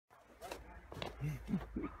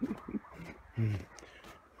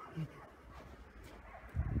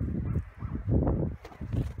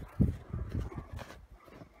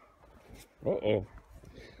Uh-oh.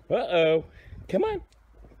 Uh-oh. Come on.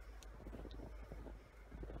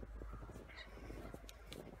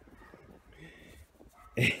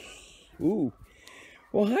 Ooh.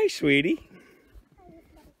 Well, hi, sweetie.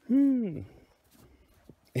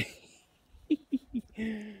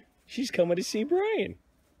 She's coming to see Brian.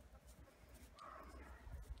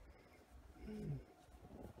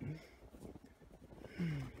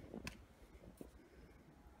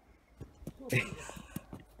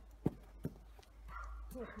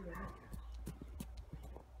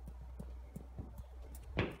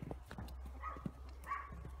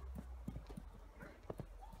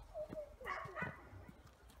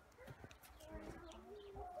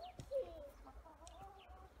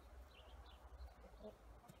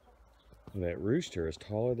 That rooster is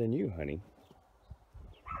taller than you, honey.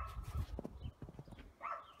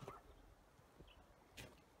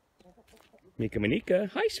 Mika,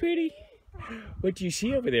 hi, sweetie. What do you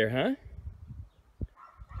see over there, huh?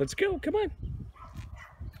 Let's go, come on.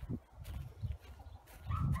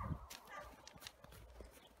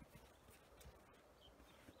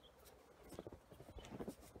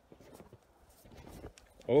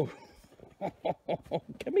 Oh,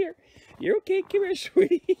 come here. You're okay, come here,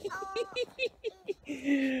 sweetie.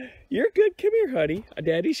 You're good, come here, honey.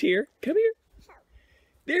 Daddy's here, come here.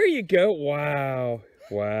 There you go, wow.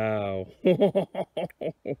 Wow.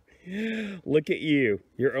 Look at you.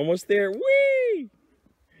 You're almost there. Whee!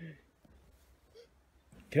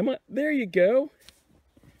 Come on. There you go.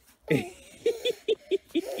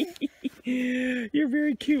 You're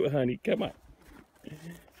very cute, honey. Come on.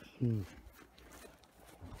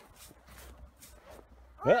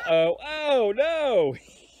 Uh-oh. Oh, no.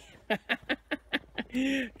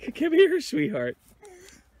 Come here, sweetheart.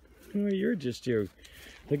 Oh, you're just your...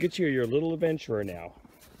 Look at you. You're a little adventurer now.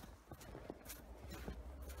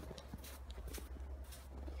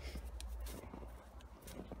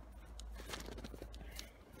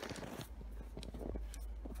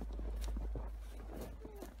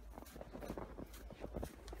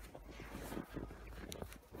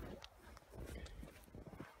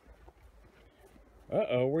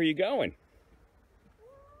 Uh-oh, where are you going?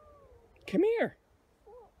 Come here.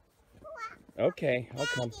 Okay, I'll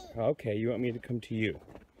come. Okay, you want me to come to you?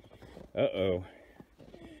 Uh-oh.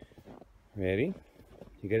 Ready?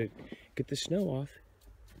 You gotta get the snow off.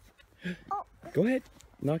 Go ahead,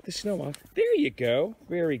 knock the snow off. There you go.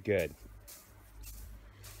 Very good.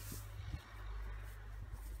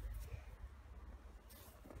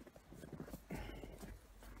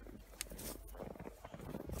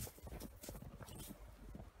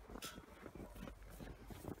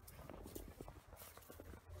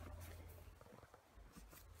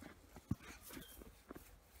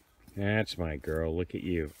 That's my girl. Look at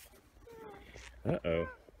you. Uh-oh.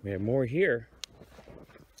 We have more here.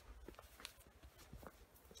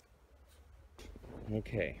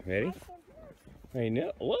 Okay, ready? I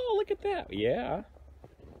know. Whoa, look at that. Yeah.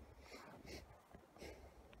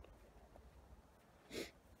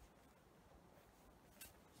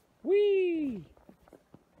 Whee!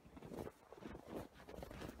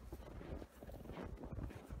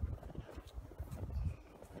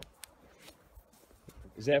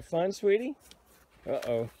 Is that fun, sweetie?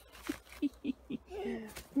 Uh-oh.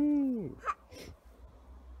 Mm.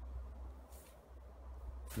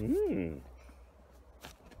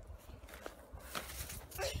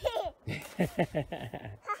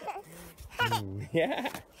 Yeah.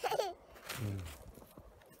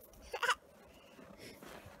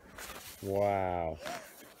 Wow.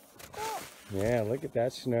 Yeah, look at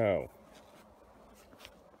that snow.